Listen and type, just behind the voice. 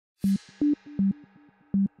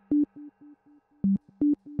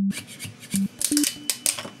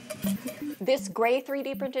This gray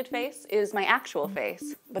 3D printed face is my actual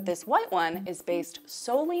face, but this white one is based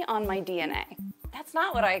solely on my DNA. That's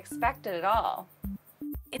not what I expected at all.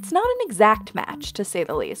 It's not an exact match, to say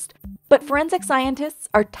the least, but forensic scientists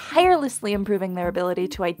are tirelessly improving their ability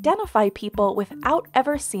to identify people without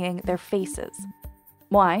ever seeing their faces.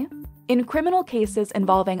 Why? In criminal cases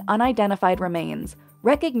involving unidentified remains,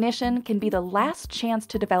 recognition can be the last chance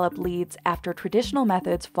to develop leads after traditional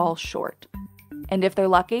methods fall short. And if they're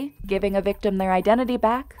lucky, giving a victim their identity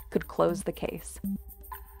back could close the case.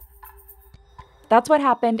 That's what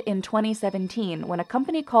happened in 2017 when a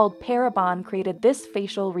company called Parabon created this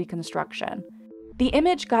facial reconstruction. The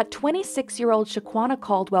image got 26-year-old Shaquana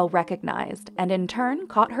Caldwell recognized, and in turn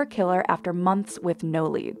caught her killer after months with no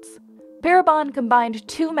leads. Parabon combined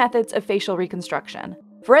two methods of facial reconstruction: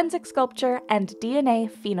 forensic sculpture and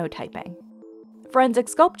DNA phenotyping. Forensic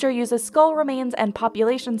sculpture uses skull remains and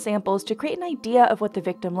population samples to create an idea of what the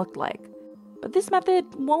victim looked like. But this method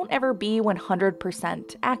won't ever be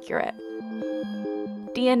 100% accurate.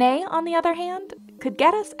 DNA, on the other hand, could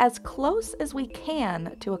get us as close as we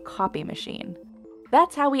can to a copy machine.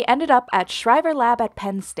 That's how we ended up at Shriver Lab at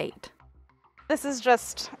Penn State. This is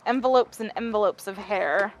just envelopes and envelopes of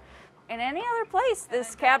hair. In any other place,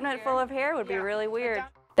 this cabinet full of hair would be really weird.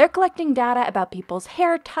 They're collecting data about people's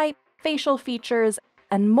hair type, facial features,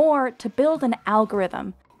 and more to build an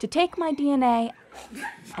algorithm to take my DNA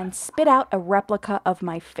and spit out a replica of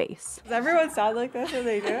my face. Does everyone sound like this when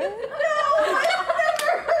they do it?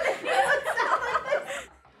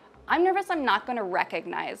 I'm nervous I'm not going to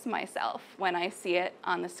recognize myself when I see it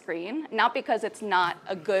on the screen. Not because it's not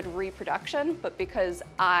a good reproduction, but because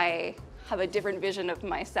I have a different vision of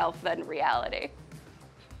myself than reality.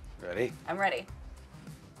 Ready? I'm ready.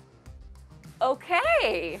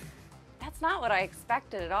 Okay. That's not what I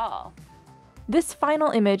expected at all. This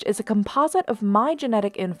final image is a composite of my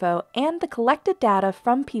genetic info and the collected data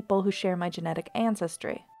from people who share my genetic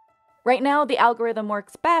ancestry. Right now, the algorithm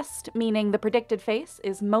works best, meaning the predicted face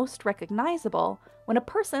is most recognizable when a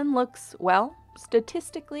person looks, well,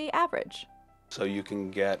 statistically average. So you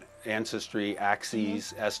can get ancestry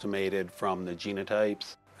axes estimated from the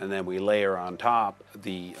genotypes, and then we layer on top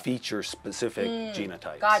the feature-specific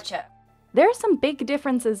genotypes. Gotcha. There are some big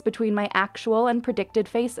differences between my actual and predicted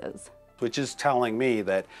faces. Which is telling me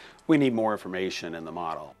that we need more information in the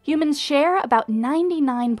model. Humans share about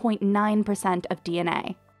 99.9% of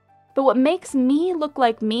DNA. But what makes me look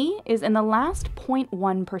like me is in the last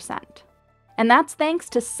 0.1%. And that's thanks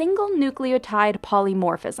to single nucleotide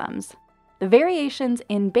polymorphisms, the variations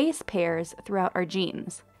in base pairs throughout our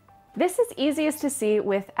genes. This is easiest to see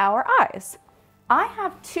with our eyes. I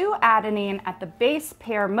have 2 adenine at the base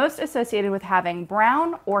pair most associated with having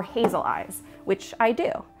brown or hazel eyes, which I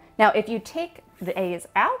do. Now, if you take the A's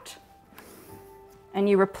out and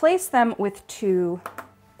you replace them with 2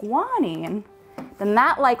 guanine, then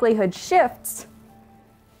that likelihood shifts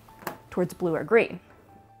towards blue or green.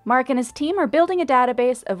 Mark and his team are building a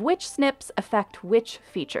database of which SNPs affect which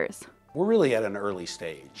features. We're really at an early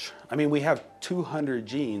stage. I mean, we have 200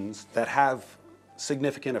 genes that have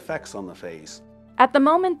significant effects on the face. At the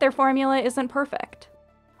moment, their formula isn't perfect.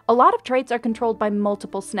 A lot of traits are controlled by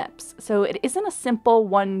multiple SNPs, so it isn't a simple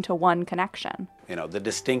one-to-one connection. You know, the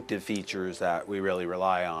distinctive features that we really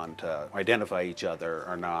rely on to identify each other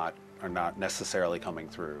are not necessarily coming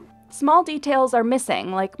through. Small details are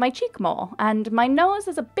missing, like my cheek mole, and my nose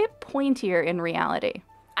is a bit pointier in reality.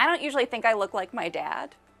 I don't usually think I look like my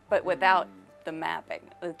dad, but without the mapping,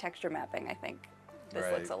 the texture mapping, I think this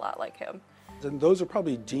Right. looks a lot like him. And those are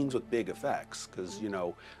probably genes with big effects, because you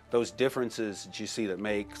know those differences that you see that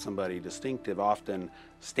make somebody distinctive often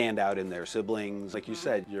stand out in their siblings. Like you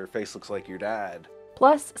said, your face looks like your dad.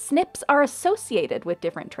 Plus, SNPs are associated with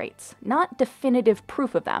different traits, not definitive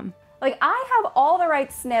proof of them. Like, I have all the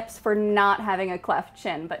right SNPs for not having a cleft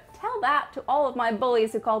chin, but tell that to all of my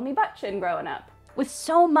bullies who called me butt chin growing up. With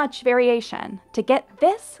so much variation, to get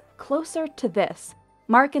this closer to this,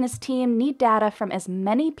 Mark and his team need data from as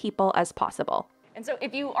many people as possible. And so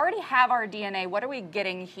if you already have our DNA, what are we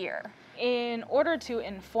getting here? In order to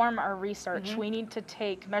inform our research, we need to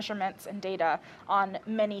take measurements and data on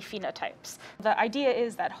many phenotypes. The idea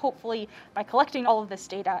is that hopefully by collecting all of this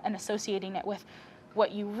data and associating it with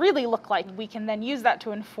what you really look like, we can then use that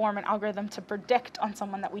to inform an algorithm to predict on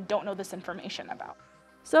someone that we don't know this information about.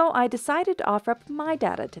 So I decided to offer up my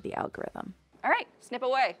data to the algorithm. All right, snip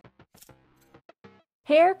away.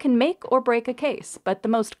 Hair can make or break a case, but the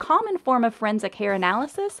most common form of forensic hair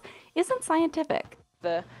analysis isn't scientific.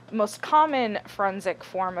 The most common forensic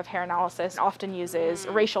form of hair analysis often uses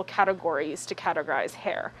racial categories to categorize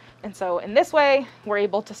hair. And so in this way, we're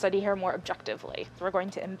able to study hair more objectively. So we're going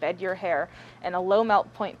to embed your hair in a low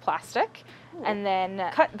melt point plastic and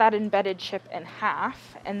then cut that embedded chip in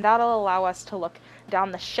half, and that'll allow us to look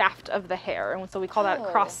down the shaft of the hair. And so we call that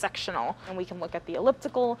cross-sectional. And we can look at the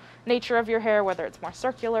elliptical nature of your hair, whether it's more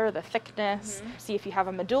circular, the thickness, see if you have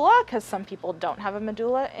a medulla, because some people don't have a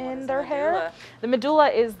medulla in their hair. The medulla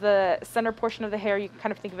is the center portion of the hair. You can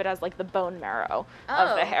kind of think of it as like the bone marrow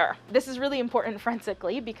of the hair. This is really important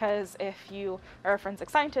forensically because if you are a forensic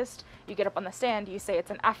scientist, you get up on the stand, you say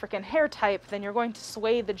it's an African hair type, then you're going to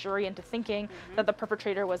sway the jury into thinking that the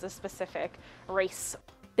perpetrator was a specific race.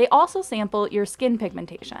 They also sample your skin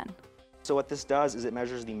pigmentation. So what this does is it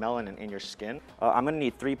measures the melanin in your skin. I'm going to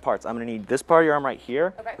need 3 parts. I'm going to need this part of your arm right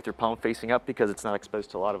here with your palm facing up because it's not exposed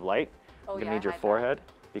to a lot of light. We're going to need your forehead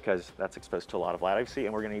because that's exposed to a lot of light, obviously,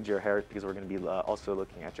 and we're going to need your hair because we're going to be also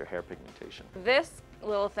looking at your hair pigmentation. This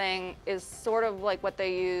little thing is sort of like what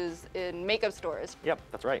they use in makeup stores. Yep,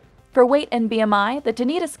 that's right. For weight and BMI, the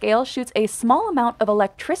Tanita scale shoots a small amount of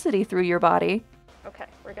electricity through your body. Okay,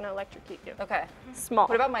 we're gonna electrocute you. Okay. Small.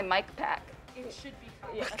 What about my mic pack? It should be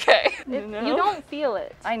fine. Okay. You don't feel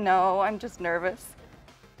it. I know, I'm just nervous.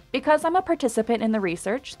 Because I'm a participant in the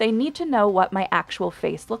research, they need to know what my actual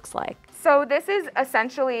face looks like. So this is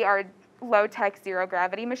essentially our low-tech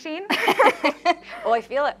zero-gravity machine. Well, I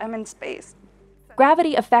feel it. I'm in space.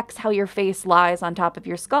 Gravity affects how your face lies on top of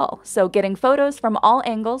your skull, so getting photos from all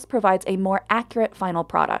angles provides a more accurate final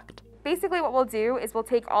product. Basically what we'll do is we'll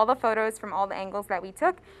take all the photos from all the angles that we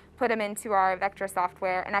took, put them into our vector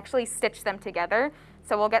software, and actually stitch them together.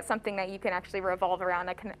 So we'll get something that you can actually revolve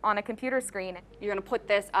around on a computer screen. You're going to put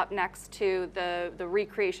this up next to the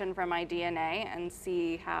recreation from my DNA and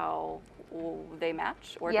see how they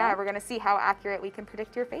match or Yeah, don't? we're going to see how accurate we can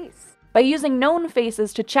predict your face. By using known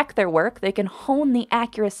faces to check their work, they can hone the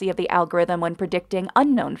accuracy of the algorithm when predicting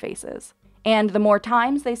unknown faces. And the more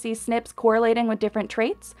times they see SNPs correlating with different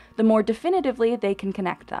traits, the more definitively they can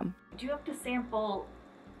connect them. Do you have to sample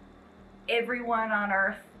everyone on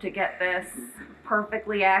Earth to get this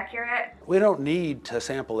perfectly accurate? We don't need to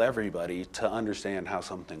sample everybody to understand how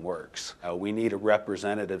something works. We need a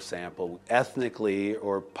representative sample, ethnically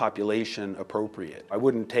or population appropriate. I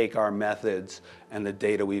wouldn't take our methods and the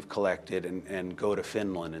data we've collected and go to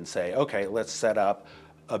Finland and say, okay, let's set up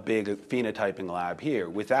a big phenotyping lab here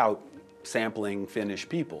without sampling Finnish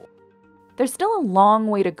people. There's still a long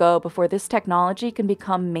way to go before this technology can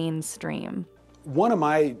become mainstream. One of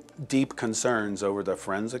my deep concerns over the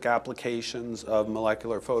forensic applications of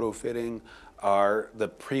molecular photo fitting are the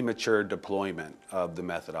premature deployment of the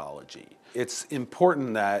methodology. It's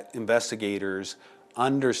important that investigators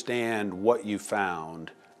understand what you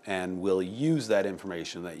found and will use that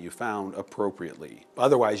information that you found appropriately.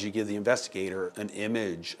 Otherwise, you give the investigator an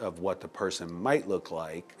image of what the person might look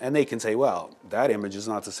like, and they can say, well, that image is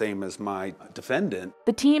not the same as my defendant.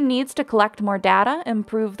 The team needs to collect more data,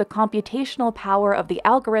 improve the computational power of the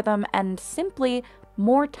algorithm, and simply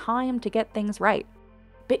more time to get things right.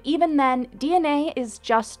 But even then, DNA is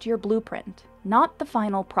just your blueprint, not the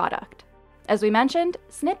final product. As we mentioned,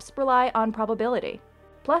 SNPs rely on probability.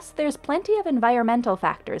 Plus, there's plenty of environmental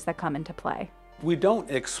factors that come into play. We don't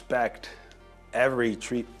expect every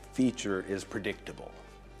feature is predictable,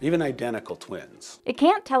 even identical twins. It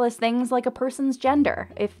can't tell us things like a person's gender,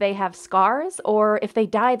 if they have scars, or if they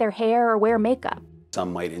dye their hair or wear makeup.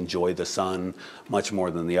 Some might enjoy the sun much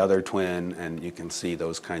more than the other twin, and you can see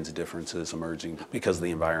those kinds of differences emerging because of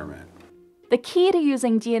the environment. The key to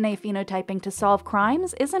using DNA phenotyping to solve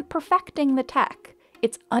crimes isn't perfecting the tech.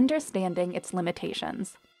 It's understanding its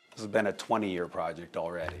limitations. This has been a 20-year project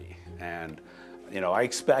already, and I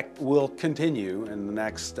expect we'll continue in the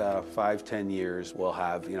next 5-10 years. We'll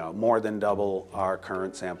have more than double our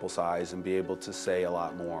current sample size and be able to say a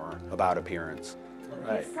lot more about appearance.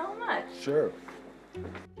 Thank you so much. Sure.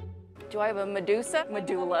 Do I have a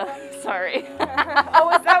medulla? Sorry.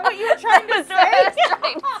 Oh,